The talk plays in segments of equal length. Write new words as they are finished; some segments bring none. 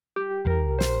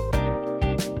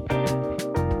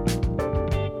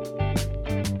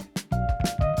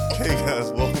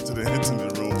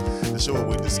show where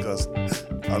we discuss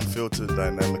unfiltered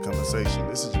dynamic conversation.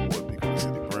 This is your boy, Big Boy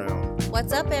City Brown.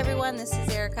 What's up, everyone? This is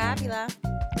Erica Avila.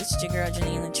 This is your girl,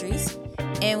 Janine Latrice.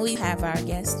 And we have our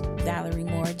guest, Valerie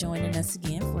Moore, joining us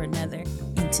again for another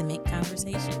intimate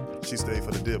conversation. She stayed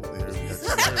for the dip.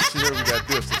 She heard we got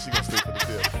dip, so she going to stay for the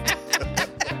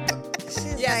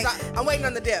dip. Yes, I'm waiting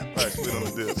on the dip. All right, wait on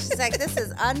the dip. She's like, this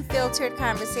is unfiltered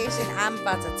conversation. I'm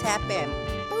about to tap in.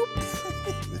 Boop.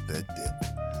 With that dip.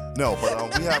 No,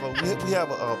 but we have a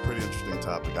pretty interesting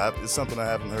topic. It's something I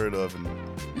haven't heard of in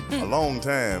a long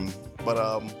time.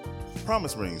 But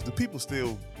promise rings. Do people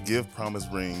still give promise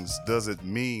rings? Does it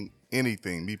mean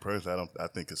anything? Me personally, I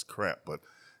think it's crap. But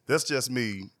that's just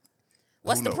me.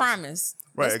 What's the promise?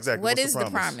 Right, exactly. What is the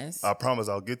promise? I promise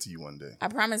I'll get to you one day. I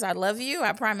promise I love you.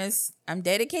 I promise I'm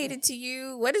dedicated to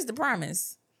you. What is the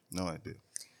promise? No idea.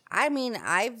 I mean,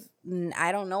 I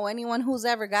don't know anyone who's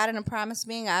ever gotten a promise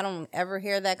ring. I don't ever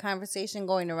hear that conversation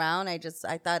going around. I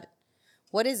thought,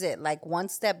 what is it? Like one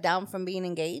step down from being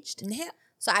engaged? Yeah.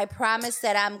 So I promise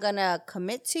that I'm going to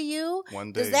commit to you.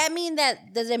 One day. Does that mean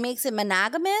does it makes it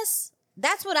monogamous?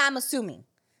 That's what I'm assuming.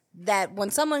 That when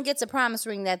someone gets a promise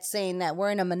ring, that's saying that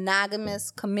we're in a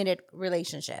monogamous, committed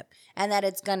relationship and that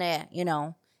it's going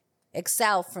to,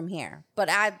 excel from here. But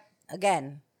I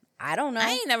don't know. I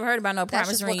ain't never heard about no That's promise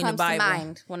just ring what in the comes to Bible.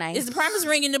 mind when I Is the promise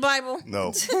ring in the Bible?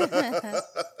 No.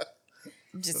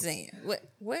 I'm just saying.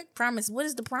 What promise? What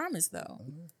is the promise though?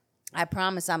 I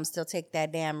promise I'm still take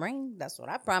that damn ring. That's what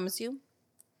I promise you.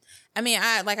 I mean,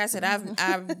 I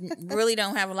really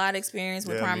don't have a lot of experience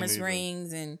with Yeah, me promise neither.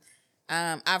 rings, and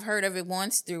I've heard of it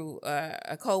once through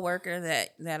a coworker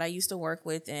that I used to work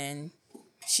with, and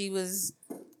she was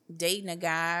dating a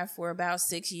guy for about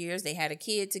 6 years. They had a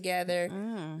kid together.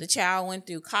 The child went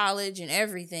through college and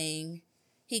everything.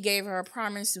 He gave her a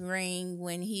promise ring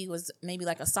when he was maybe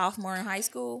like a sophomore in high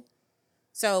school.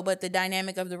 So, but the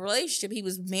dynamic of the relationship, he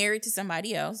was married to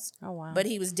somebody else. Oh, wow. But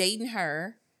he was dating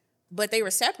her. But they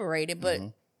were separated, but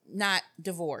not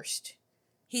divorced.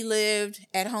 He lived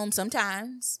at home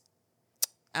sometimes.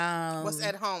 What's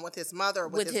at home with his mother or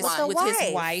with his his wife? with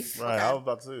his wife. Right, I was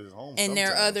about to say his home. And their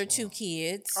sometimes. other two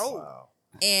kids. Oh. Wow.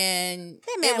 And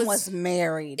That man was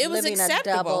married. it was living a double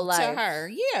acceptable to life. her.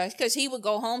 Yeah, because he would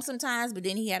go home sometimes, but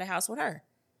then he had a house with her.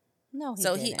 No, he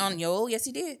So didn't. yes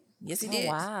he did. Yes he Oh, did.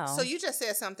 wow. So you just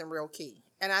said something real key.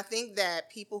 And I think that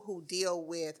people who deal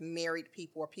with married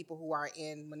people or people who are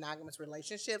in monogamous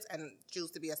relationships and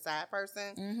choose to be a side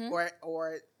person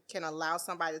or can allow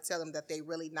somebody to tell them that they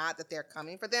really not, that they're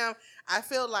coming for them, I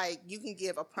feel like you can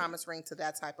give a promise ring to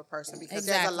that type of person because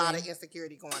there's a lot of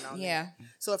insecurity going on Yeah. there.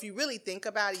 So if you really think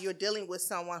about it, you're dealing with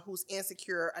someone who's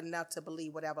insecure enough to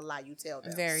believe whatever lie you tell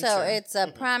them. Very So true. it's a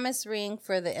promise ring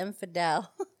for the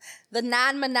infidel, the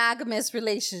non-monogamous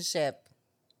relationship.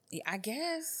 Yeah, I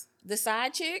guess. The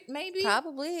side chick, maybe?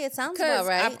 Probably. It sounds Because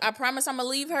about right. I promise I'm going to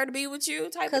leave her to be with you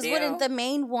type of Because deal. wouldn't the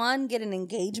main one get an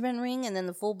engagement ring and then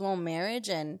the full-blown marriage?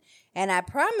 And I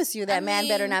promise you that man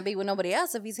better mean, not be with nobody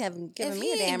else if he's giving if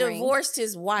me a he damn ain't ring. divorced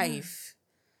his wife,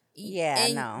 Yeah,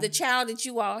 and no. the child that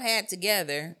you all had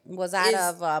together Was out is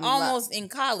of almost in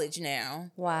college now,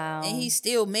 wow. and he's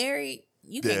still married.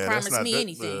 You can't Yeah, promise that's me not,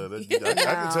 anything.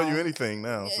 I can tell you anything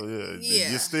now. So Yeah.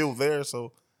 you're still there.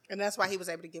 So And that's why he was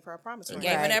able to give her a promise ring.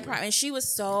 Gave her Right. that promise, and she was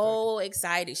so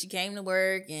excited. She came to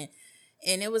work, and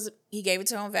he gave it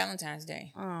to her on Valentine's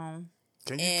Day. Oh.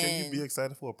 can you be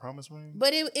excited for a promise ring?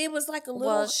 But it was like a little.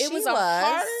 Well, it she was a was,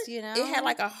 heart. you know? It had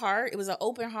like a heart. It was an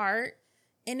open heart,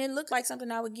 and it looked like something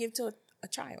I would give to a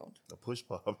child. A push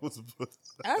pop. I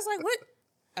was like, "What?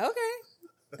 Okay,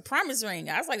 a promise ring."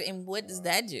 I was like, "And what does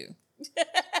that do?"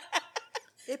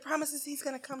 It promises he's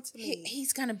going to come to me.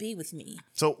 He's gonna be with me.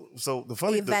 So the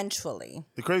funny Eventually.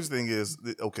 the crazy thing is,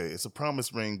 okay, it's a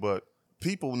promise ring, but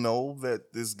people know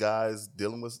that this guy's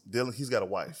dealing. He's got a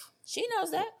wife. She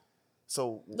knows that.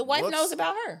 So The wife knows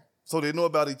about her. So they know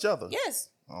about each other. Yes.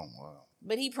 Oh wow.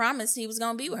 But he promised he was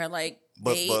gonna be with her. Like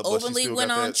But they she openly still went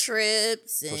got on that-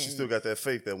 trips, and So she still got that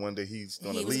faith that one day he's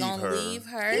gonna he was leave gonna her. leave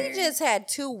her. He just had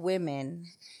two women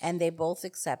and they both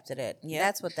accepted it. Yep.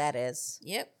 That's what that is.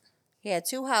 Yep. He had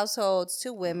two households,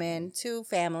 two women, two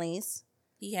families.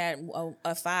 He had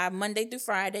a 5 Monday through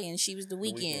Friday, and she was the The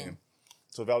weekend.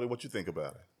 So Valerie, what you think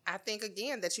about it? I think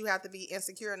again that you have to be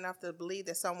insecure enough to believe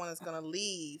that someone is going to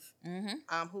leave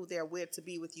who they're with to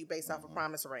be with you based off a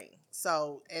promise ring.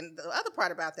 So, and the other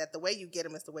part about that, the way you get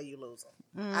them is the way you lose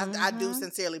them. I do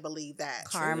sincerely believe that.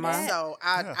 Karma. So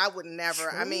I would never.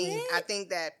 I mean, I think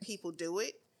that people do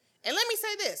it. And let me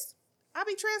say this: I'll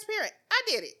be transparent. I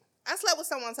did it. I slept with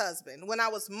someone's husband when I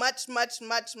was much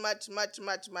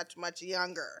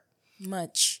younger.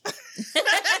 Much.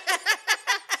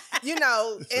 You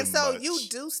know, and so Much. you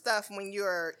do stuff when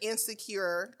you're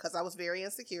insecure, because I was very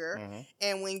insecure, Mm-hmm.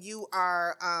 and when you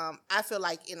are, I feel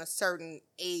like in a certain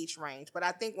age range. But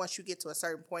I think once you get to a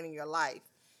certain point in your life,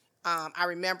 I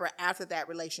remember after that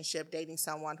relationship dating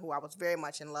someone who I was very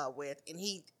much in love with, and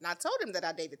I told him that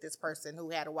I dated this person who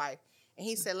had a wife, and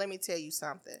he said, "Let me tell you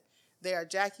something. There are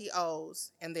Jackie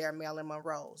O's and there are Marilyn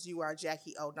Monroe's. You are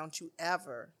Jackie O. Don't you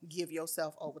ever give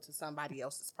yourself over to somebody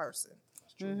else's person.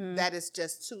 That is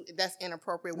just that's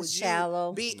inappropriate. Would shallow.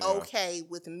 you be okay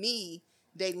with me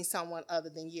dating someone other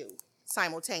than you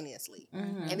simultaneously?"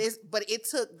 And but it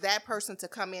took that person to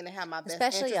come in and have my best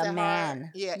Especially interest a at man.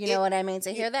 heart. Yeah, you know what I mean?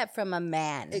 To hear that from a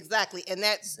man. Exactly. And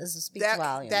that speaks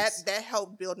volumes. That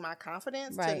helped build my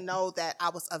confidence to Right. know that I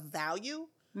was of value,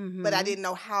 but I didn't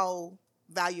know how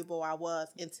valuable I was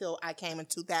until I came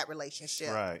into that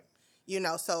relationship. Right. You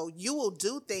know, so you will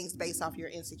do things based off your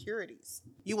insecurities.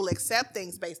 You will accept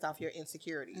things based off your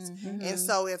insecurities. And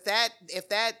so if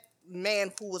that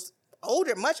man who was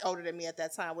much older than me at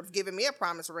that time would have given me a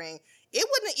promise ring, it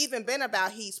wouldn't have even been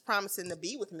about he's promising to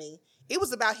be with me. It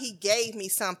was about he gave me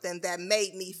something that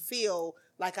made me feel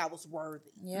like I was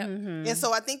worthy. Yep. And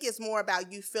so I think it's more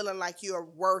about you feeling like you're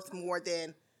worth more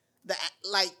than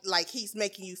like he's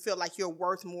making you feel like you're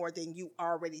worth more than you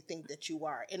already think that you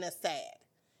are, and that's sad.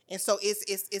 And so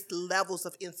it's levels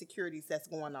of insecurities that's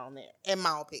going on there, in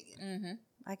my opinion.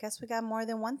 I guess we got more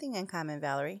than one thing in common,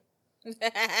 Valerie.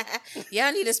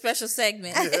 Y'all need a special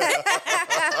segment.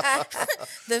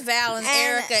 The Val and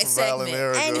Erica Val and segment.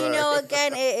 Erica, And you right. know,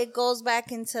 again, it goes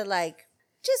back into like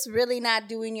just really not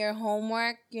doing your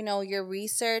homework, you know, your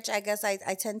research. I guess I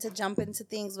tend to jump into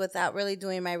things without really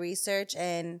doing my research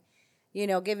and, you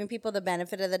know, giving people the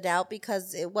benefit of the doubt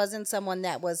because it wasn't someone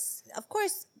that was, of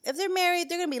course, if they're married,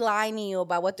 they're going to be lying to you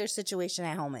about what their situation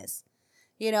at home is.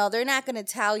 You know, they're not going to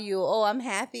tell you, oh, I'm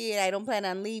happy and I don't plan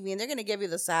on leaving. They're going to give you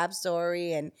the sob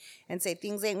story and say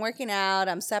things ain't working out.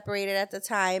 I'm separated at the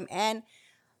time. And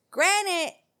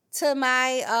granted, to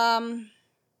my,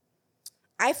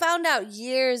 I found out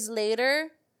years later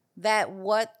that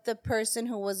what the person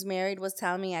who was married was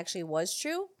telling me actually was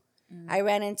true. I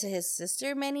ran into his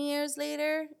sister many years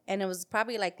later, and it was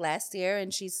probably like last year,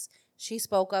 and she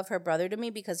spoke of her brother to me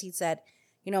because he said,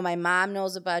 you know, my mom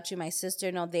knows about you, my sister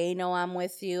they know I'm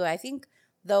with you. I think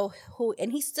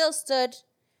and he still stood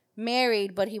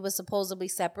married, but he was supposedly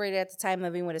separated at the time,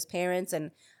 living with his parents,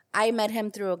 and I met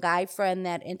him through a guy friend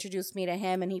that introduced me to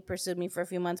him, and he pursued me for a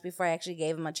few months before I actually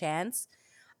gave him a chance.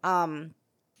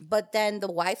 But then the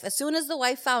wife, as soon as the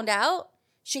wife found out,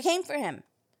 she came for him.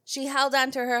 She held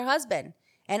on to her husband.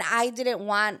 And I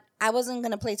wasn't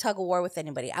going to play tug of war with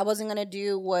anybody. I wasn't going to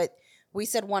do what we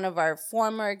said one of our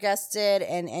former guests did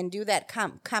and do that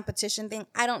competition thing.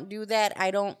 I don't do that. I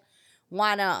don't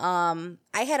want to,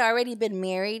 I had already been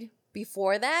married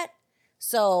before that.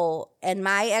 So, and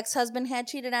my ex-husband had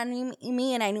cheated on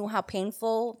me, and I knew how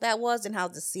painful that was and how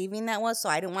deceiving that was. So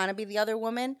I didn't want to be the other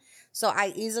woman. So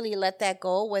I easily let that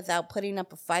go without putting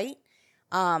up a fight.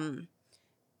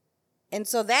 And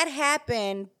so that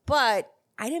happened, but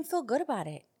I didn't feel good about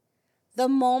it. The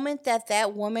moment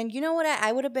that woman, you know what,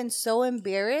 I would have been so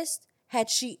embarrassed had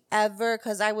she ever,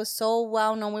 because I was so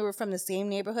well known, we were from the same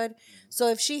neighborhood. So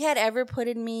if she had ever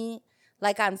put me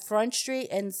like on Front Street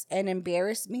and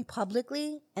embarrassed me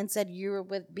publicly and said you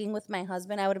were being with my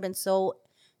husband, I would have been so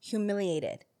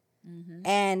humiliated.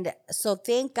 And so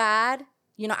thank God,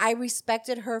 you know, I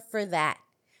respected her for that.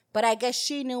 But I guess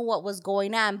she knew what was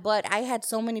going on. But I had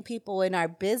so many people in our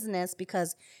business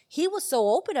because he was so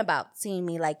open about seeing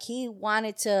me. Like, he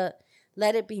wanted to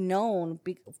let it be known.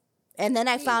 And then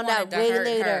I found out way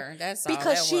later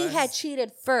because she had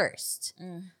cheated first.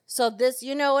 So this,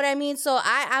 you know what I mean? So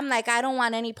I'm like, I don't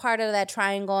want any part of that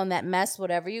triangle and that mess,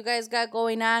 whatever you guys got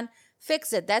going on.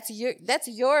 Fix it. That's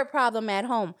your problem at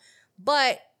home.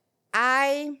 But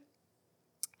I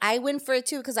went for it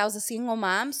too because I was a single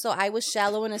mom. So I was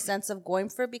shallow in a sense of going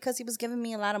for it because he was giving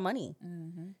me a lot of money.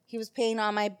 He was paying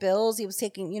all my bills. He was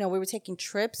taking, we were taking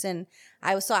trips. And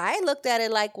I looked at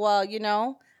it like,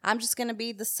 well, I'm just going to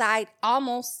be the side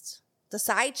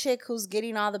chick who's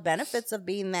getting all the benefits of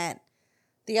being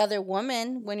the other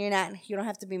woman when you don't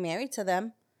have to be married to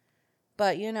them.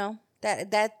 But,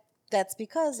 that's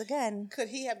because, again. Could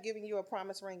he have given you a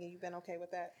promise ring and you've been okay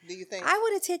with that? Do you think? I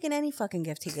would have taken any fucking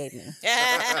gift he gave me.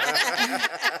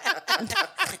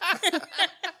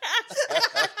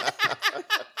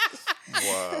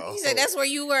 Wow. He said that's where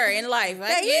you were in life.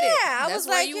 I get it. I was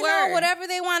like, whatever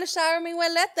they want to shower me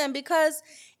with, let them. Because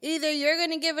either you're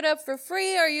going to give it up for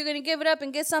free or you're going to give it up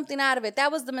and get something out of it.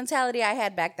 That was the mentality I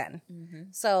had back then.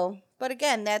 So, But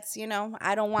again, that's,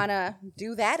 I don't want to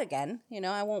do that again.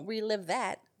 I won't relive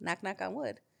that. Knock, knock on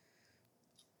wood.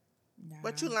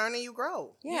 But you learn and you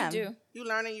grow. Yeah. You do. You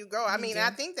learn and you grow. I mean, I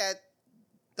think that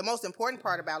the most important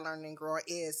part about learning and growing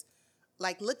is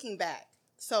like looking back.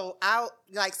 So I've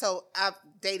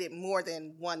dated more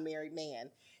than one married man.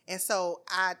 And so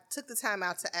I took the time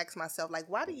out to ask myself, like,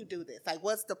 why do you do this? Like,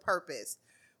 what's the purpose?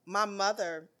 My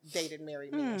mother dated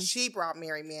married men. She brought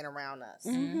married men around us.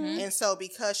 And so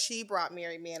because she brought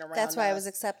married men around us. That's why it was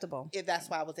acceptable. That's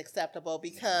why it was acceptable,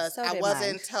 because So I did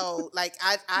wasn't mine. told, like,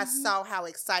 I saw how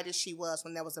excited she was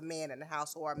when there was a man in the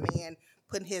house, or a man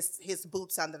putting his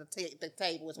boots under the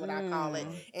table is what I call it.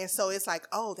 And so it's like,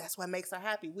 oh, that's what makes her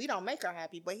happy. We don't make her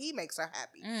happy, but he makes her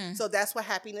happy. So that's where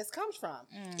happiness comes from.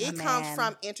 It comes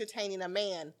from entertaining a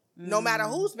man, no matter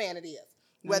whose man it is,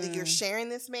 whether you're sharing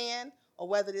this man or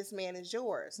whether this man is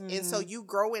yours. And so you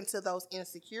grow into those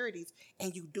insecurities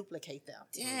and you duplicate them.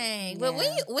 Dang. But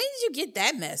when did you get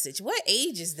that message? What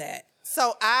age is that?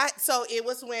 So it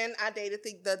was when I dated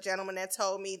the gentleman that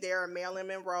told me there are Marilyn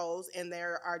Monroes and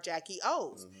there are Jackie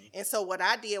O's. And so what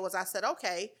I did was I said,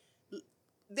 okay,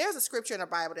 there's a scripture in the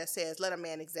Bible that says, let a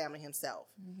man examine himself.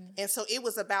 And so it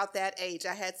was about that age.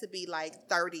 I had to be like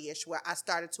 30-ish where I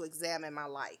started to examine my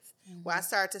life. Where I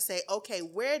started to say, okay,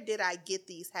 where did I get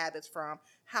these habits from?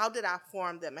 How did I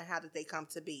form them, and how did they come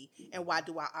to be? And why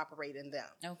do I operate in them?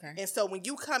 Okay. And so when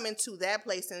you come into that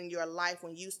place in your life,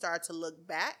 when you start to look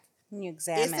back, You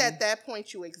examine. it's at that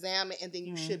point you examine, and then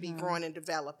you should be growing and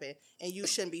developing, and you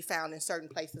shouldn't be found in certain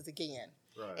places again.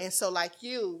 Right. And so like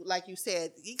you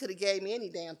said, you could have gave me any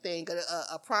damn thing,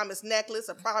 a promised necklace,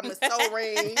 a promised toe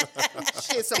ring,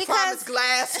 shit, some promised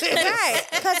glasses. Right,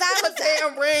 because I a was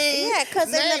damn ring. Yeah, 'cause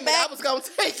in the Name it, back- I was going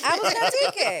to take it. I was gonna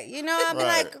take it. I'd be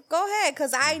Right. like, go ahead,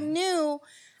 because I knew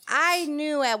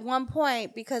at one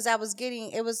point, because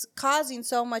it was causing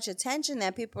so much attention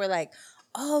that people were like,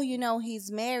 oh, he's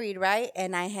married, right?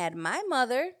 And I had my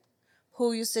mother,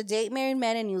 who used to date married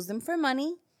men and use them for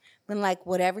money, been like,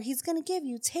 whatever he's gonna give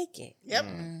you, take it. Yep.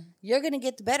 You're gonna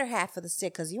get the better half of the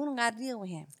stick because you don't got to deal with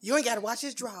him. You ain't got to watch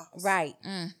his drawers. Right.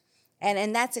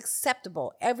 And that's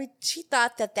acceptable. She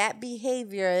thought that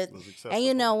behavior, Was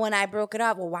and when I broke it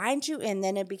up, well, why didn't you? And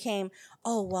then it became,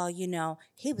 oh, well,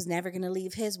 he was never going to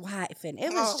leave his wife. And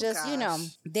it was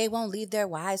gosh. they won't leave their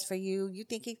wives for you. You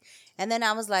think and then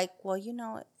I was like, well,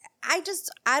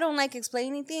 I don't like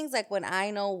explaining things. Like when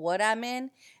I know what I'm in,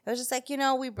 it was just like,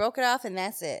 we broke it off and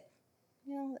that's it.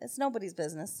 It's nobody's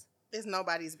business. It's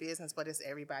nobody's business, but it's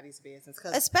everybody's business.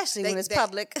 'Cause Especially when it's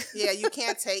public. Yeah, you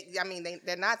can't take. I mean,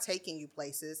 they're not taking you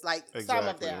places. Like some of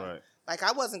Exactly, them. right. Like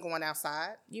I wasn't going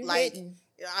outside. You like didn't.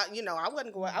 I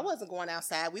wasn't going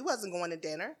outside. We wasn't going to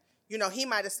dinner. He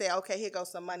might have said, "Okay, here goes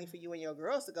some money for you and your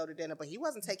girls to go to dinner," but he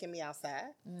wasn't taking me outside.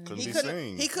 Couldn't He be couldn't.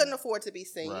 seen. He couldn't afford to be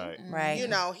seen. Right.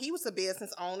 Right. He was a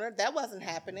business owner. That wasn't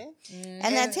happening.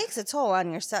 And that takes a toll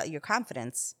on your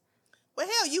confidence. Well,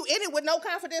 hell, you in it with no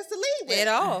confidence to lead with At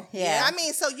all. Yeah. I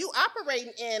mean, so you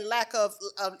operating in lack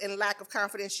of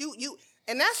confidence. You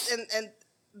and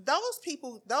those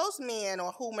people, those men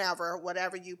or whomever,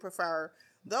 whatever you prefer,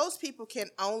 those people can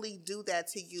only do that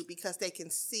to you because they can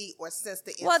see or sense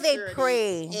the Well, they insecurity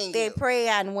prey. in They you. prey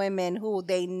on women who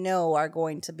they know are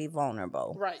going to be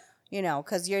vulnerable. Right.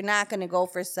 Because you're not going to go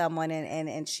for someone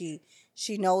and she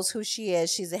knows who she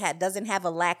is. Doesn't have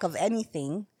a lack of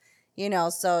anything.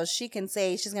 So she can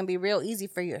say she's going to be real easy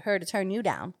for her to turn you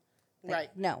down. Like, Right.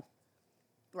 No.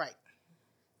 Right.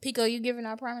 Pico, you giving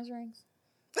our promise rings?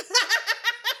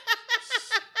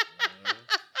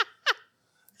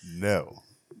 No.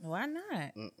 Why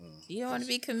not? You don't want to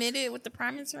be committed with the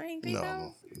promise ring,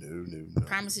 Pico? No.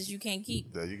 Promises you can't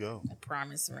keep. There you go. A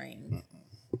promise ring.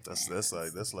 That's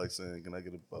like saying, can I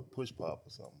get a push pop or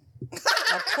something?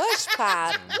 A push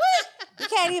pop. What? You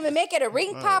can't even make it a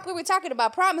ring pop. We were talking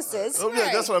about promises. Oh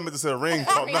yeah, that's what I meant to say. A ring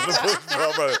pop, not a push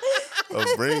pop. Right.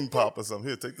 A ring pop or something.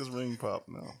 Here, take this ring pop.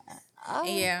 No,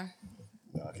 Yeah.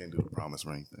 I can't do the promise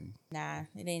ring thing. Nah,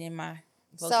 it ain't in my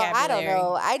So vocabulary. I don't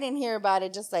know. I didn't hear about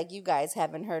it, just like you guys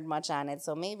haven't heard much on it.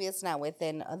 So maybe it's not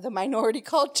within the minority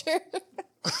culture.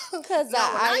 Because No,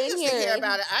 when I didn't used to hear it.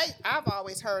 about it, I've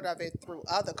always heard of it through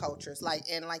other cultures. Like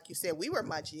you said, we were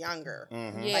much younger.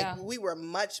 Yeah. Like we were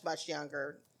much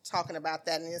younger talking about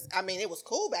that. And it was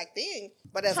cool back then.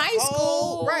 But as High a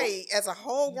whole, school. right, as a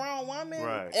whole grown woman.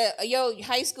 Right. Your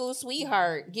high school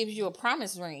sweetheart gives you a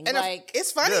promise ring. And like,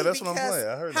 it's funny Yeah, that's what I'm because saying.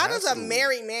 I heard how in does high a school.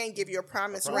 married man give you a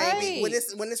promise Right. ring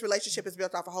when this relationship is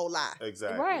built off a whole lie?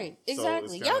 Exactly. right, So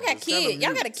exactly. it's Y'all kinda- got it's kinda kids.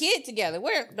 Y'all got a mute. kid together.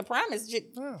 Where the promise?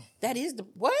 Yeah. That is the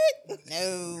what?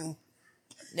 No.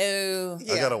 No.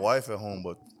 Yeah. I got a wife at home,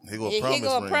 but here go a Here promise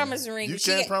go a ring. promise ring. You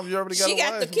She can't got- promise. You already got She a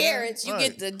got wife, the man. carrots. You Right.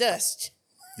 get the dust.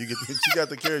 You get. She got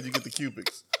the carrots. You get the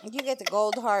cupids. You get the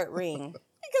gold heart ring.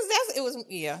 Because it was.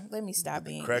 Yeah. Let me stop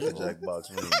being Cracker evil. Jack box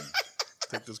ring.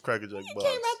 Take this Cracker Jack box.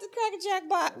 Came out the Cracker Jack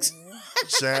box.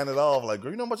 Shine it off like,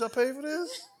 girl, you know how much I paid for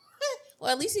this?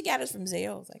 Well, at least he got it from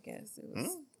Zales, I guess. It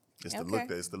was, It's the Okay. look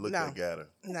that. It's the look No. that got her.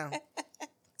 No.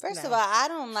 First No. of all, I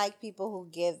don't like people who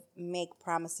make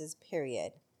promises,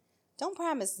 period. Don't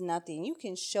promise nothing. You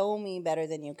can show me better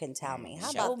than you can tell me.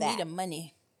 How Show about that? me the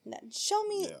money. No, show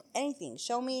me Yeah. anything.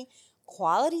 Show me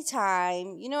quality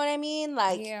time. You know what I mean?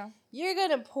 Like, Yeah. you're going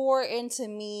to pour into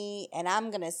me and I'm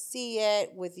going to see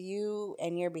it with you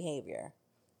and your behavior.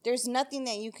 There's nothing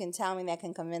that you can tell me that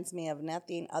can convince me of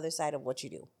nothing other side of what you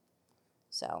do.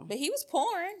 So, But he was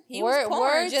pouring. He was pouring.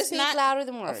 words Just speak not louder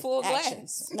than words. full glass.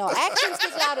 Actions. No, actions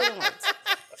speak louder than words.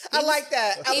 I like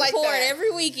that. I He like poured that.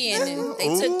 every weekend. And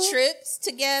they took trips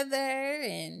together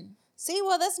and See,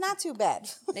 well, that's not too bad.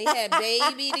 they had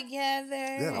baby together.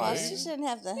 Yeah, Well, and- she shouldn't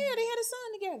have to. yeah, they had a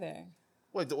son together.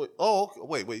 Wait. Oh,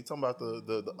 okay. wait. You talking about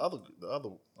the other?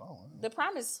 Oh, The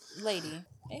promised lady.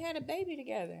 They had a baby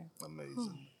together.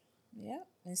 amazing. Yep.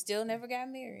 And still never got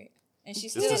married. And she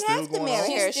Is still it didn't still have to going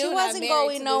marry on? her. She's She still not wasn't married going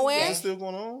to this nowhere. day. Is it still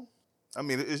going on? I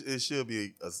mean, it should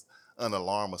be an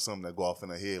alarm or something that go off in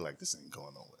her head like this ain't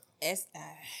going nowhere. It's,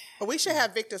 But we should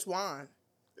have Victor's wand.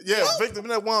 Yeah, victim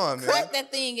that one, man. crack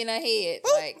that thing in her head.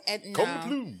 Like, Come no.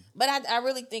 blue. But I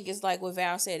really think it's like what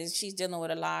Val said, is she's dealing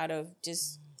with a lot of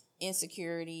just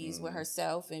insecurities with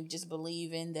herself and just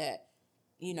believing that,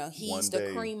 he's One the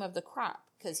day. cream of the crop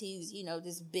because he's,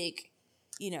 this big,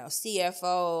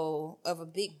 CFO of a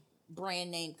big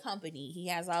brand name company. He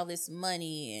has all this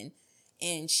money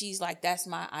and she's like, that's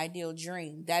my ideal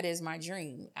dream. That is my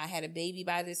dream. I had a baby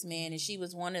by this man and she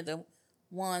was one of the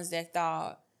ones that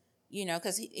thought,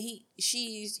 because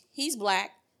he's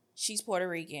black, she's Puerto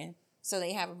Rican, so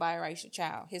they have a biracial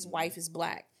child. His wife is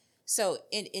black. So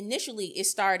initially it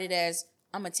started as,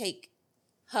 I'm going to take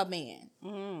her man.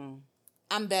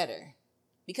 I'm better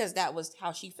because that was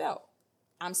how she felt.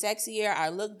 I'm sexier. I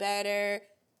look better.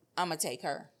 I'm going to take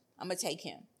her. I'm going to take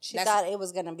him. She thought it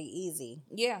was going to be easy.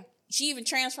 Yeah. She even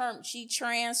transformed. She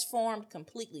transformed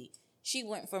completely. She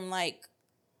went from like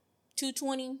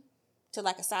 220 to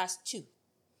like a size 2.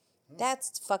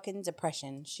 That's fucking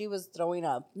depression. She was throwing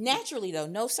up. Naturally though,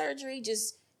 no surgery,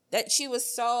 just that she was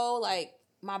so like,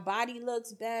 my body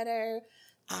looks better.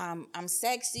 I'm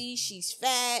sexy. She's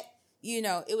fat.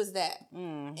 It was that.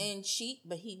 And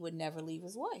but he would never leave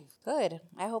his wife. Good.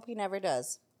 I hope he never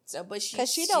does. So, but Because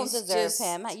she don't she's deserve just-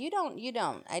 him. You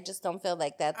don't. I just don't feel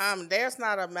like that's...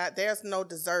 There's no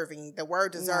deserving. The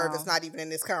word deserve No. is not even in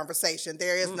this conversation.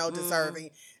 There is no deserving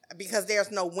because there's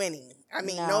no winning. I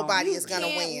mean, No. nobody You is going to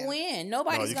can't win.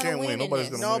 Nobody's you gonna can't win. win. in Nobody's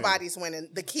this. gonna win. Nobody's winning.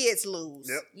 The kids lose.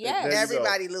 Yep. Yes. There you go.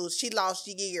 Everybody lose. She lost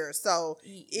years. So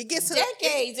it gets to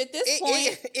Decades at this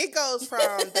point. It goes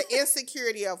from the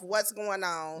insecurity of what's going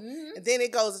on, and then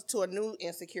it goes to a new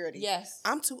insecurity. Yes.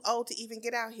 I'm too old to even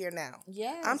get out here now.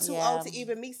 Yes. I'm too Yeah. old to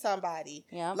even meet somebody.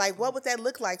 Yeah. Like, what would that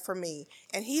look like for me?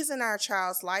 And he's in our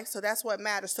child's life, so that's what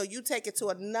matters. So you take it to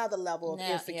another level of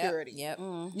Now, insecurity. Yep.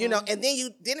 And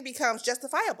then it becomes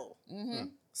justifiable.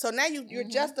 So now you're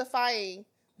justifying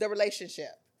the relationship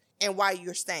and why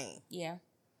you're staying. Yeah.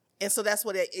 And so that's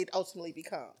what it ultimately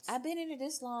becomes. I've been in it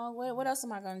this long. What else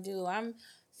am I gonna do? I'm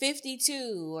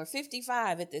 52 or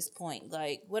 55 at this point.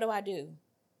 Like, what do I do?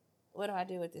 What do I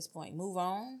do at this point? Move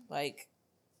on? Like,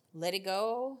 let it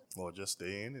go? Or just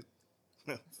stay in it.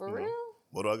 For You know? real?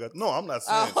 What do I got? No, I'm not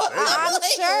saying stay. I'm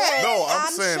sure. No,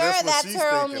 I'm saying sure that's what that's she's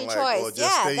her thinking, only like, choice. or just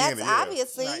Yeah, stay in that's it, yeah.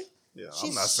 obviously. Right. Yeah,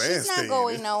 I'm not saying she's stay not in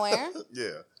going it. nowhere. Yeah.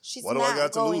 She's What do I not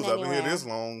got to going lose? I've been here anywhere. this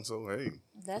long, so hey.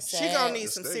 That's She's sad. gonna need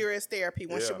Just some stay. serious therapy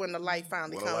Yeah. when the light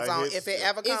finally When the comes light on. hits, If it yeah.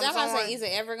 ever Is comes that what I'm on, saying? Is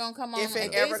it ever gonna come on? If it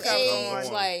At ever this comes age,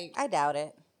 on. like I doubt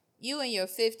it. you in your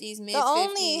 50s, mid 50s. The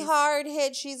only hard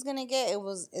hit she's gonna get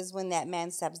is when that man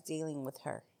stops dealing with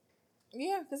her.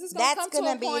 Yeah, because it's gonna That's come to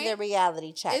gonna a be point. the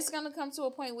reality check. It's gonna come to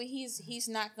a point where he's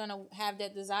not gonna have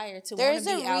that desire to want There's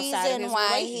to a be outside of reason his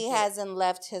why he relationship. hasn't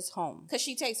left his home. Because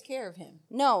she takes care of him.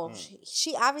 No,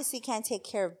 she obviously can't take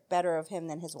better of him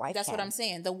than his wife. That's can. what I'm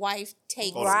saying. The wife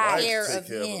takes Oh, the wife care take of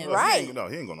care him. her. Right. He ain't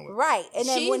going nowhere. Right, and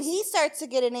then when She's- he starts to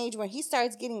get an age where he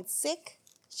starts getting sick,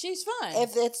 She's fine.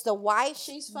 if it's the wife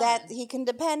She's that fine. he can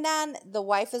depend on, the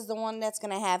wife is the one that's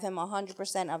gonna have him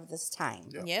 100% of this time.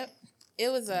 Yeah. Yep. It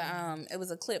was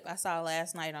a clip I saw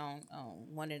last night on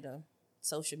one of the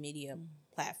social media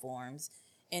platforms,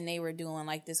 and they were doing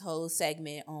like this whole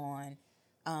segment on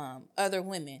other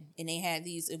women, and they had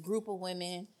a group of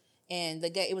women, and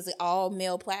it was an all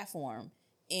male platform,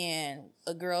 and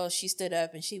a girl, she stood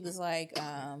up and she was like,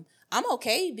 I'm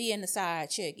okay being the side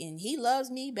chick, and he loves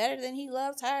me better than he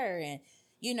loves her. And,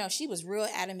 you know, she was real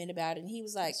adamant about it. And he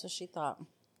was like, That's what she thought.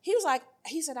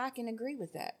 he said, I can agree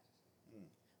with that.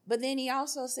 But then he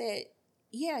also said,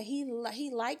 yeah, he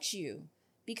likes you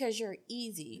because you're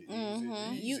easy.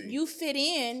 You fit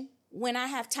in when I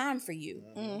have time for you.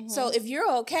 So if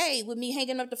you're okay with me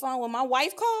hanging up the phone when my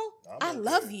wife call, I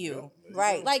love you.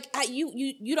 Right. Like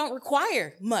you don't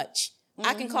require much.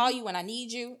 I can call you when I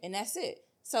need you, and that's it.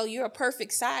 So you're a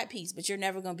perfect side piece, but you're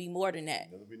never gonna be more than that.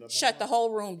 Shut the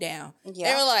whole room down.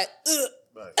 Yeah. They were like, ugh.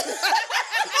 Right.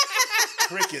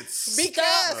 Crickets.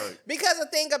 Because the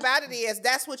thing about it is,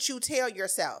 that's what you tell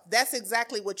yourself. That's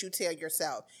exactly what you tell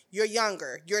yourself. You're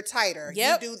younger. You're tighter.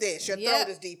 Yep. You do this. Your Yep. throat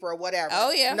is deeper or whatever.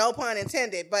 Oh, yeah. No pun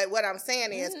intended. But what I'm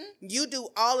saying is, you do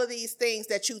all of these things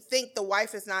that you think the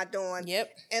wife is not doing.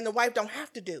 Yep. And the wife don't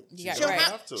have to do. Yeah, She don't right.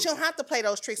 have, she don't have to play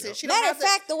those tricks. She don't Matter have of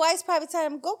fact, the wife's probably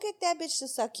telling him, go get that bitch to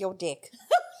suck your dick.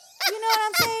 You know what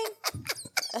I'm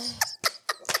saying?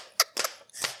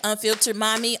 Unfiltered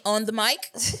mommy on the mic.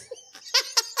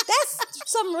 That's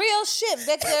some real shit,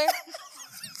 Victor.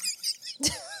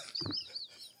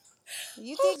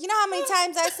 You know how many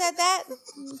times I said that?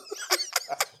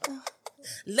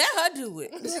 Let her do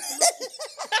it.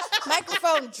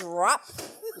 Microphone drop.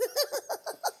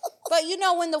 But you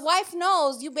know, when the wife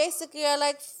knows, you basically are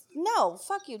like, no,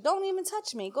 fuck you. Don't even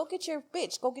touch me. Go get your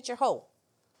bitch. Go get your hoe.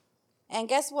 And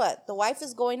guess what? The wife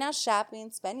is going out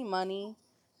shopping, spending money.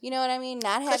 You know what I mean?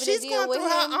 Not having to deal with him. She's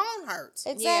going through her own hurts.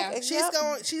 Exactly.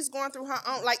 Yeah. She's going through her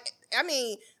own, like, I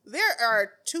mean, there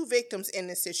are two victims in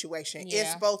this situation. Yeah.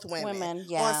 It's both women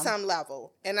on some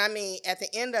level. And I mean, at the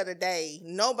end of the day,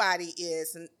 nobody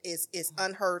is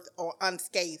unhurt or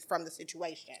unscathed from the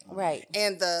situation. Right.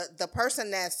 And the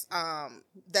person that's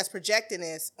projecting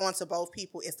this onto both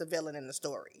people is the villain in the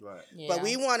story. Right. Yeah. But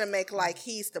we want to make like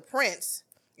he's the prince.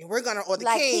 And we're gonna, or the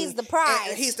Like king. he's the prize.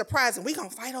 And he's the prize, and we're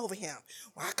gonna fight over him.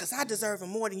 Why? Because I deserve him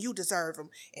more than you deserve him.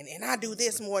 And I do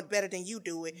this more better than you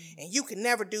do it. And you can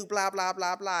never do blah, blah,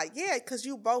 blah, blah. Yeah, because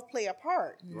you both play a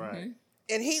part. Right.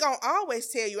 And he gonna always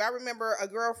tell you. I remember a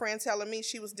girlfriend telling me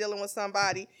she was dealing with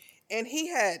somebody, and he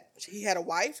had a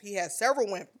wife. He had several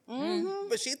women.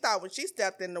 But she thought when she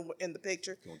stepped in the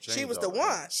picture, she was the all that.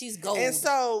 one. She's gold. And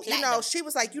so, you know, Platinum. she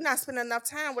was like, you're not spending enough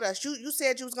time with us. You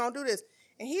said you was going to do this.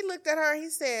 And he looked at her and he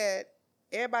said,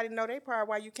 everybody know their part,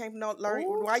 why you can't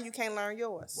learn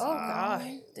yours. Oh, God.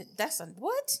 That's a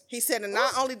what? He said, and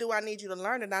not only do I need you to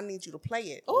learn it, I need you to play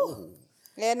it. Oh.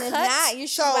 And if Cut. not, you're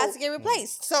about to get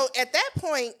replaced. So at that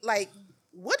point, like,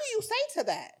 what do you say to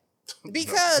that?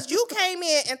 Because you came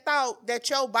in and thought that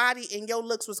your body and your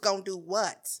looks was going to do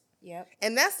what? Yep.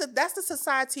 And that's the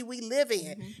society we live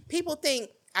in. People think,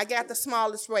 I got the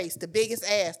smallest waist, the biggest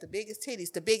ass, the biggest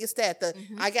titties, the biggest that,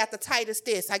 I got the tightest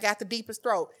this, I got the deepest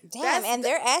throat. Damn, and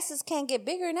their asses can't get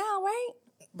bigger now, right?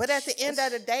 But at the end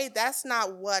of the day, that's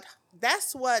not what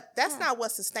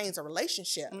sustains a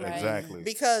relationship. Right. Exactly.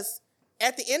 Because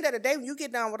at the end of the day, when you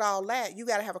get done with all that, you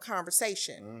got to have a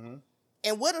conversation.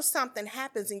 And what if something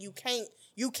happens and you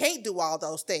can't do all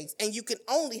those things and you can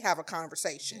only have a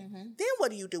conversation? Then what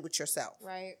do you do with yourself?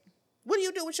 Right. What do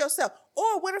you do with yourself?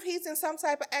 Or what if he's in some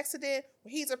type of accident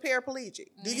where he's a paraplegic?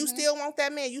 Do you still want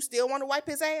that man? You still want to wipe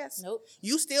his ass? Nope.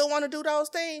 You still want to do those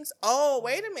things? Oh,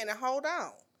 wait a minute, hold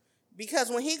on. Because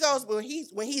when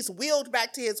he's wheeled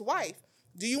back to his wife,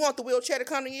 do you want the wheelchair to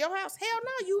come to your house? Hell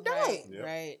no, you don't. Right. Yep.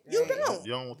 Right. You right. don't.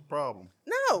 You don't want the problem.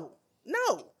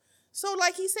 No. So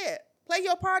like he said, play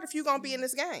your part if you're going to be in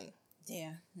this game.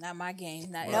 Yeah. Not my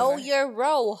game. Not Know ever. your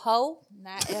role, ho.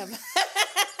 Not ever.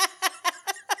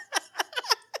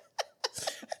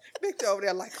 Victor over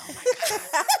there like, oh my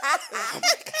God. Oh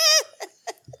my God.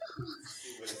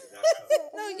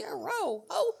 No, you're wrong.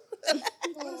 Oh.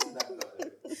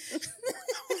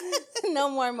 No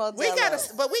more Modelo.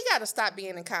 We gotta stop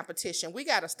being in competition. We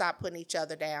gotta stop putting each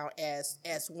other down as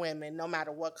women, no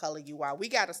matter what color you are. We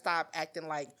gotta stop acting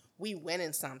like we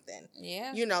winning something.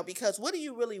 Yeah. You know, because what are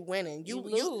you really winning? You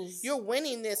lose. You're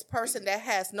winning this person that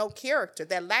has no character,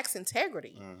 that lacks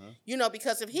integrity. You know,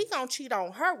 because if he gonna cheat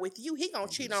on her with you, he gonna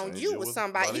cheat on you with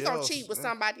somebody. He gonna cheat with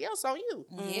somebody else on you.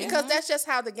 Yeah. Because that's just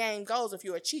how the game goes if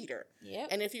you're a cheater. Yep.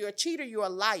 And if you're a cheater, you're a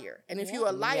liar. And if you're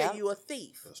a liar, Yep. you're a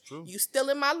thief. That's true. You still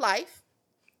in my life.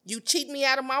 You cheat me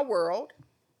out of my world.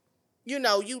 You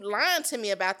know, you lying to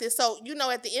me about this. So, you know,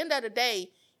 at the end of the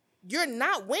day, you're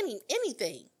not winning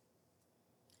anything.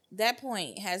 That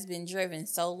point has been driven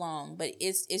so long, but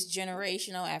it's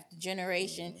generational after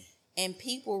generation, and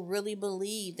people really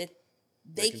believe that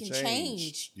they can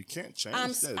change. You can't change.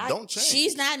 I- Don't change.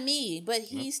 She's not me, but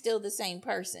he's still the same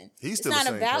person. He's still it's the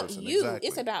not same about person, you. exactly.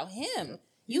 It's about him.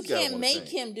 You He's gotta can't wanna make change.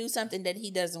 him do something that he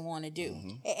doesn't want to do.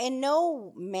 And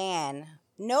no man,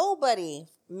 nobody,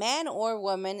 man or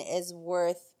woman, is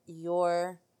worth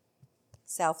your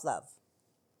self-love.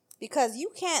 Because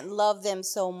you can't love them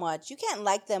so much. You can't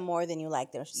like them more than you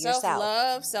like them yourself.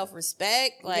 Self-love,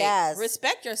 self-respect. Like, Yes.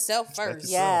 respect yourself Respect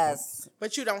first. yourself. Yes.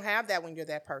 But you don't have that when you're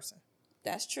that person.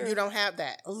 That's true. You don't have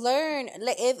that. Learn.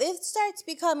 Like, if it starts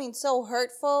becoming so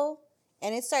hurtful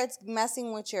and it starts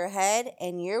messing with your head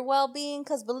and your well-being,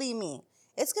 because believe me,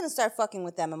 it's going to start fucking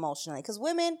with them emotionally. Because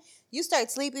women, you start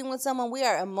sleeping with someone, we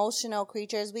are emotional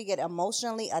creatures. We get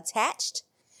emotionally attached.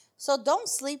 So don't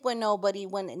sleep with nobody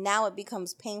when now it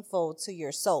becomes painful to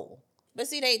your soul. But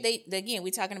see, they again,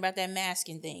 we talking about that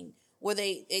masking thing where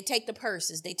they take the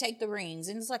purses, they take the rings,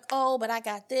 and it's like, oh, but I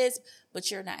got this,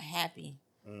 but you're not happy.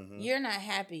 You're not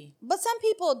happy. But some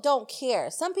people don't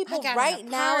care. Some people got an right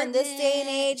now in this day and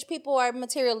apartment. age, people are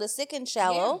materialistic and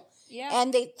shallow. Yeah.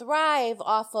 And they thrive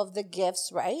off of the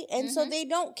gifts, right? And so they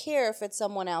don't care if it's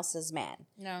someone else's man.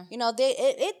 No. You know,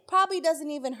 it probably doesn't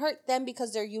even hurt them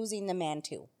because they're using the man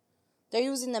too. They're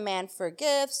using the man for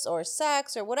gifts or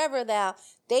sex or whatever that.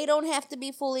 They don't have to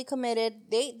be fully committed.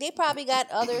 They probably got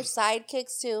other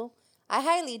sidekicks too. I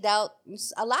highly doubt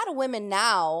a lot of women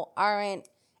now aren't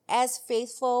as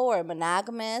faithful or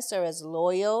monogamous or as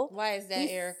loyal. Why is that,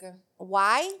 Erica?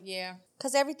 Why? Yeah.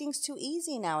 Because everything's too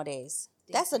easy nowadays.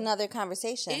 That's another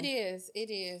conversation. It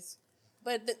is.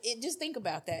 But just think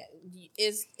about that.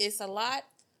 It's a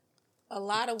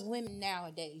lot of women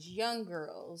nowadays, young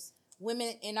girls,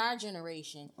 women in our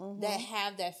generation that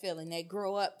have that feeling. They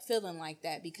grow up feeling like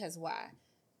that because why?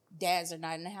 Dads are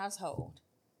not in the household,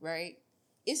 right?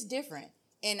 It's different.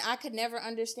 And I could never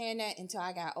understand that until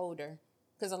I got older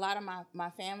because a lot of my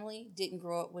family didn't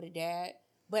grow up with a dad,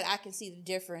 but I can see the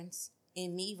difference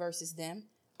in me versus them.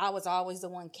 I was always the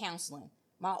one counseling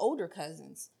my older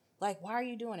cousins. Like, why are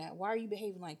you doing that? Why are you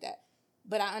behaving like that?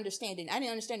 But I understand it. I didn't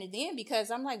understand it then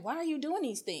because I'm like, why are you doing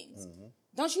these things?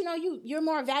 Don't you know you're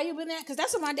more valuable than that? Because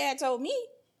that's what my dad told me.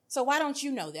 So why don't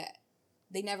you know that?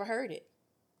 They never heard it.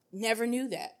 Never knew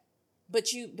that.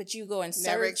 But you go and search.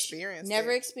 Never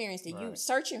experienced it. You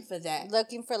searching for that.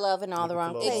 Looking for love in all the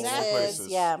wrong Looking for love in all the wrong places.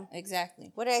 places. Yeah.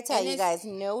 Exactly. What did I tell And you it's- guys?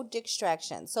 No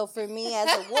distraction. So for me as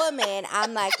a woman,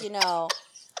 I'm like,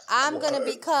 I'm going to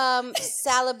become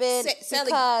celibate Sally,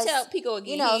 because, tell Pico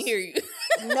again. you know, He didn't hear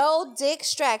you. no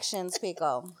distractions,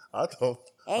 Pico. I thought.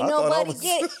 Ain't I thought I nobody was-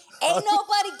 ain't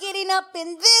nobody getting up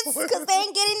in this because they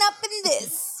ain't getting up in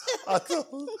this.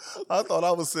 I thought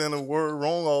I was saying the word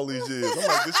wrong all these years. I'm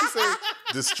like, did she say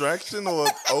distraction or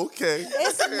okay?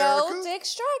 It's no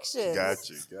distractions. Got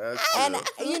you. And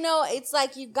it's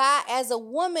like as a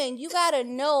woman, you got to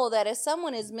know that if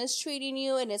someone is mistreating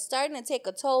you and it's starting to take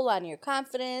a toll on your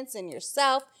confidence and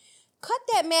yourself, cut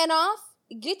that man off,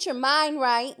 get your mind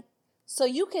right so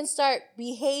you can start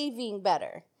behaving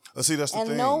better See, that's the and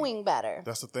thing. knowing better.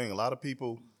 That's the thing. A lot of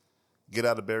people get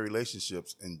out of bad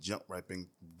relationships and jump right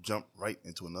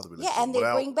into another relationship. Yeah, and they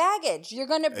bring baggage. You're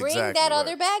going to bring Exactly, that right.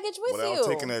 other baggage with without you.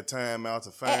 taking that time out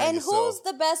to find And yourself. who's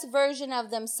the best version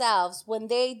of themselves when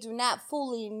they do not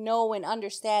fully know and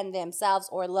understand themselves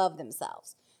or love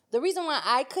themselves? The reason why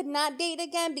I could not date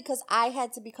again because I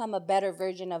had to become a better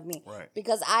version of me. Right.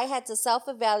 Because I had to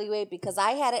self-evaluate, because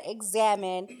I had to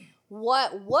examine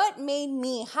what made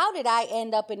me, how did I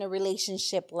end up in a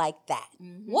relationship like that?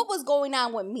 What was going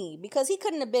on with me? Because he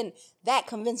couldn't have been that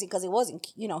convincing because he wasn't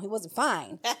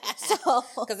fine. So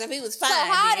Because if he was fine, so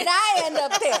how did I end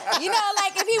up there?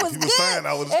 Like if he was If he was good, fine,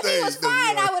 I would've if he stayed, was though,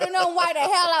 fine, yeah. I would have known why the hell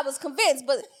I was convinced.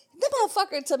 But the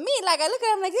motherfucker to me, like I look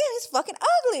at him like, yeah, he's fucking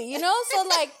ugly, So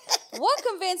like, what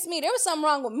convinced me? There was something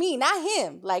wrong with me, not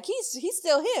him. Like he's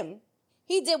still him.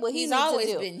 He did what he He's needed always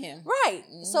to do. been him. Right.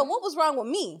 So what was wrong with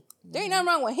me? There ain't nothing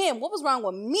wrong with him. What was wrong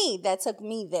with me that took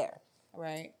me there?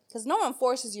 Right. Because no one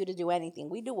forces you to do anything.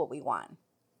 We do what we want.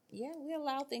 Yeah, we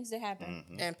allow things to happen.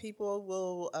 And people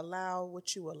will allow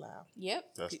what you allow.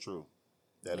 Yep. That's true.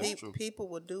 That is true. People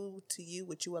will do to you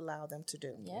what you allow them to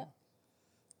do. Yep.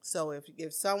 So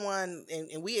if someone,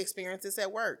 and we experience this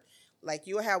at work, like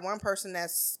you'll have one person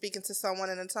that's speaking to someone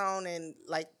in a tone and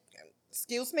like,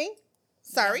 excuse me,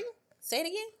 sorry. Say it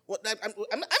again. What?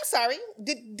 I'm sorry.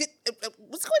 Did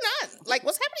what's going on? Like,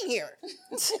 what's happening here?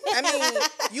 I mean,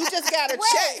 you just got to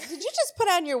check. Did you just put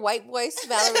on your white voice,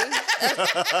 Valerie?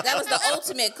 That was the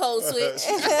ultimate code switch.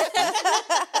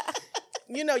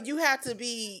 You have to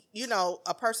be,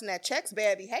 a person that checks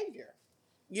bad behavior.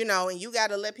 And you got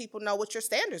to let people know what your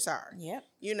standards are. Yep.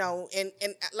 And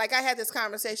like I had this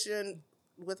conversation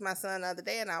with my son the other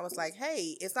day, and I was like,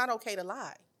 hey, it's not okay to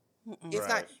lie. It's Right.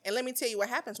 not. And let me tell you what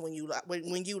happens when you lie,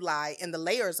 when you lie, and the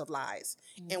layers of lies,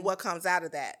 and what comes out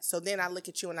of that. So then I look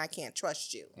at you and I can't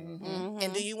trust you.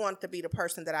 And do you want to be the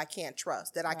person that I can't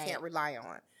trust, that I can't rely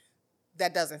on?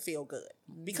 That doesn't feel good.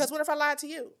 Because what if I lied to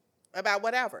you about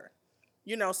whatever?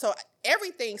 You know, so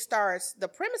everything starts, the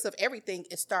premise of everything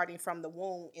is starting from the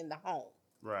womb in the home.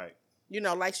 Right. You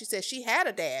know, like she said, she had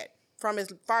a dad from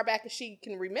as far back as she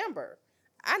can remember.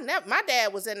 My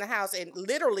dad was in the house, and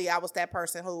literally I was that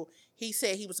person who he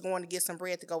said he was going to get some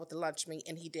bread to go with the lunch meat,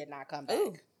 and he did not come back.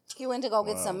 Ooh. He went to go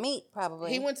get some meat,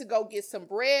 probably. He went to go get some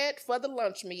bread for the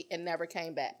lunch meat and never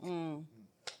came back.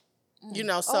 You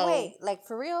know, so. Oh, wait, like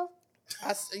for real?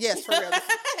 Yes, for real.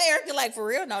 Erica, like for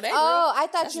real? No, they Oh, real. I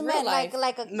thought That's you real meant life.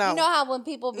 like No. you know how when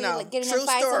people be No. like getting True in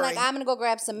fights and story. like I'm gonna go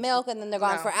grab some milk and then they're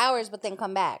gone No. for hours but then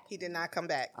come back. He did not come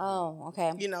back. Oh,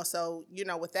 okay. You know, so, you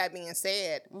know, with that being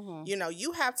said, you know,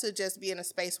 you have to just be in a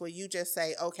space where you just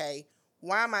say, okay,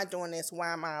 why am I doing this?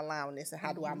 Why am I allowing this? And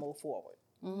how do I move forward?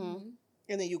 And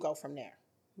then you go from there.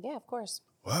 Yeah, of course.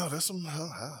 Wow, that's some.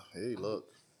 Hey, look,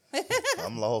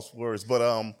 I'm lost for words, but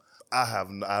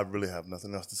I really have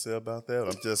nothing else to say about that.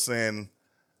 I'm just saying,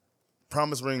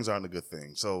 promise rings aren't a good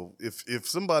thing. So if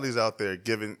somebody's out there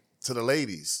giving to the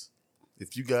ladies,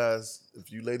 if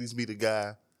you ladies meet a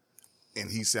guy and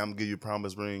he say I'm gonna give you a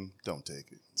promise ring, don't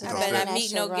take it. I Because bet that- I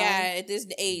meet no Run. guy at this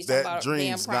age that about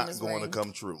dream's damn not promise going ring. to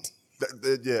come true.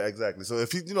 Yeah, exactly. So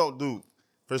if you don't do,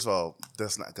 first of all,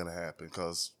 that's not going to happen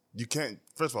because you can't.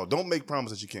 First of all, don't make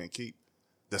promises you can't keep.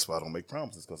 That's why I don't make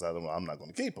promises because I'm not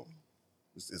going to keep them.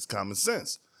 It's common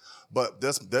sense. But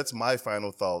that's my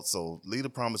final thought. So leave the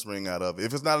promise ring out of it.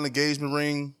 If it's not an engagement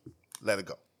ring, let it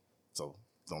go. So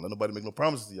don't let nobody make no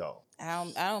promises to y'all. I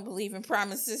don't believe in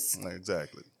promises.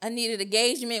 Exactly. I need an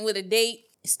engagement with a date,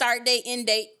 start date, end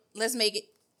date. Let's make it.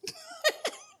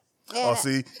 Yeah, Oh,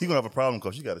 see, he gonna have a problem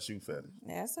because you got a shoe fetish.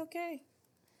 That's okay.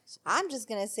 I'm just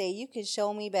gonna say you can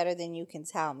show me better than you can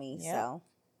tell me. Yep. So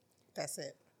That's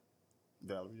it.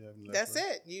 Valerie, you have any last That's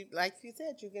words? it. You, like you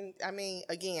said, you can, I mean,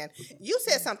 again, you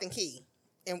said something key.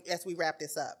 And as we wrap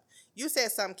this up, you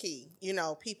said something key. You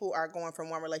know, people are going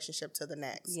from one relationship to the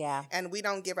next. Yeah. And we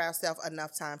don't give ourselves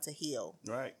enough time to heal,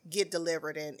 Right. get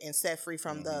delivered and set free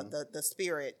from the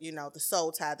spirit, you know, the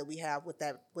soul tie that we have with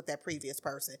that previous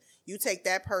person. You take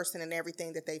that person and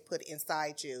everything that they put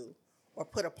inside you or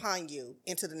put upon you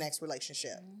into the next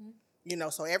relationship. You know,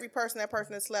 so every person that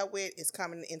person has slept with is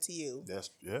coming into you.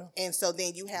 Yeah. And so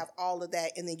then you have all of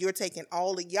that, and then you're taking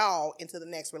all of y'all into the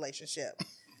next relationship.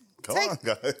 Come on,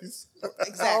 guys. a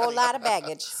Exactly. whole lot of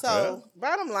baggage. So,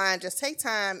 bottom line, just take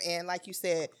time and, like you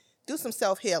said, do some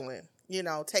self-healing. You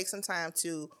know, take some time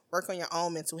to work on your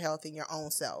own mental health and your own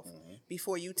self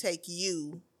before you take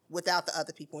you without the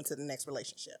other people into the next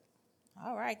relationship.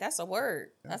 All right, that's a word.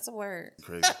 That's a word.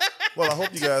 Crazy. Well, I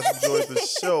hope you guys enjoyed the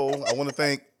show. I want to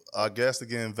thank our guest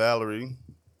again, Valerie.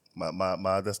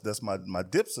 That's my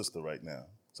dip sister right now.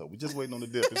 So we're just waiting on the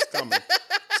dip. It's coming.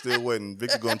 Still waiting.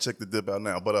 Victor going to check the dip out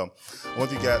now. But I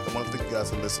want to thank you guys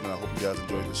for listening. I hope you guys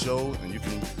enjoyed the show, and you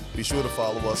can be sure to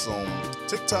follow us on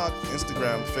TikTok,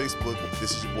 Instagram, Facebook.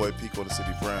 This is your boy Pico the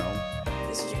City Brown.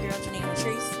 This is your girl Janine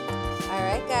Latrice. All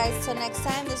right, guys. Till next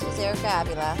time. This was Erica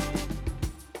Avila.